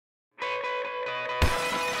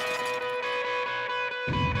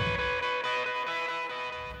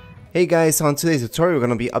Hey guys, on today's tutorial we're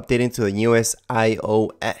going to be updating to the newest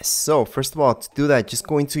iOS. So first of all, to do that, just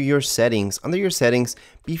go into your settings. Under your settings,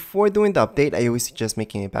 before doing the update, I always suggest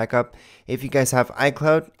making a backup. If you guys have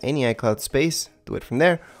iCloud, any iCloud space, do it from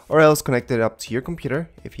there, or else connect it up to your computer.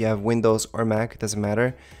 If you have Windows or Mac, it doesn't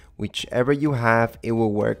matter. Whichever you have, it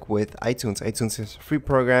will work with iTunes. iTunes is a free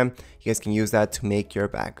program. You guys can use that to make your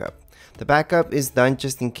backup. The backup is done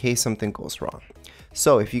just in case something goes wrong.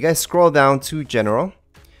 So if you guys scroll down to General,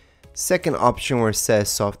 second option where it says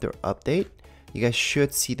software update, you guys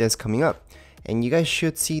should see this coming up, and you guys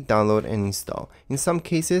should see download and install. In some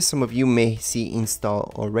cases, some of you may see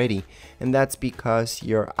install already, and that's because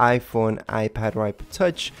your iPhone, iPad, or iPod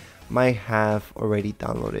Touch might have already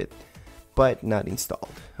downloaded but not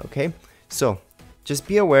installed. Okay, so just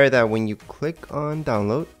be aware that when you click on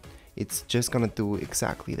download, it's just gonna do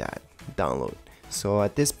exactly that, download. So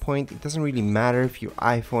at this point, it doesn't really matter if your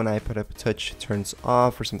iPhone, iPad, iPod Touch turns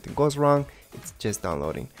off or something goes wrong, it's just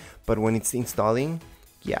downloading. But when it's installing,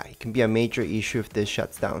 yeah, it can be a major issue if this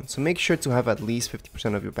shuts down. So make sure to have at least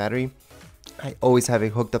 50% of your battery. I always have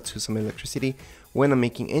it hooked up to some electricity when I'm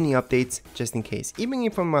making any updates, just in case. Even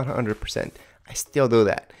if I'm at 100%, I still do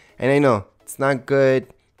that. And I know, it's not good,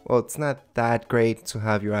 well, it's not that great to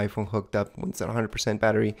have your iPhone hooked up when it's at 100%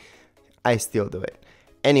 battery. I still do it.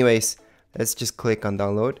 Anyways, let's just click on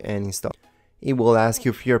download and install. It will ask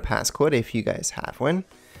you for your passcode if you guys have one.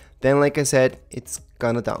 Then like I said, it's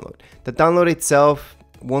gonna download. The download itself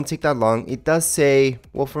won't take that long. It does say,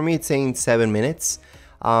 well, for me it's saying 7 minutes.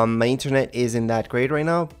 My internet isn't that great right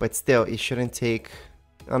now, but still it shouldn't take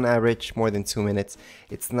on average more than 2 minutes.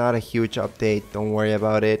 It's not a huge update, don't worry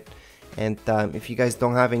about it. And if you guys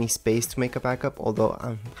don't have any space to make a backup, although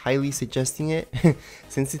I'm highly suggesting it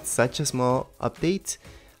since it's such a small update,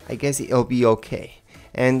 I guess it'll be okay.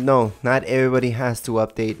 And no, not everybody has to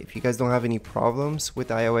update. If you guys don't have any problems with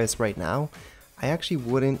iOS right now, I actually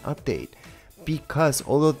wouldn't update, because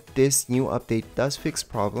although this new update does fix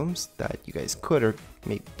problems that you guys could or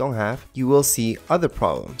maybe don't have, you will see other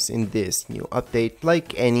problems in this new update.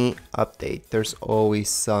 Like any update, there's always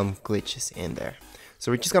some glitches in there.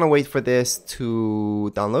 So we're just gonna wait for this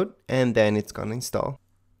to download and then it's gonna install.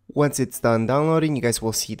 Once it's done downloading, you guys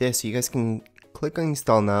will see this. So you guys can click on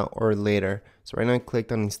install now or later. So right now I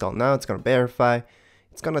clicked on install now, it's gonna verify.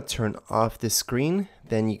 It's gonna turn off the screen.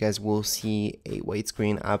 Then you guys will see a white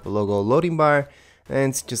screen app logo loading bar, and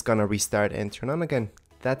it's just gonna restart and turn on again.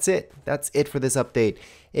 That's it. That's it for this update.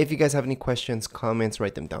 If you guys have any questions, comments,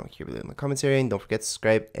 write them down here below in the comments area, and don't forget to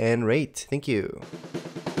subscribe and rate. Thank you.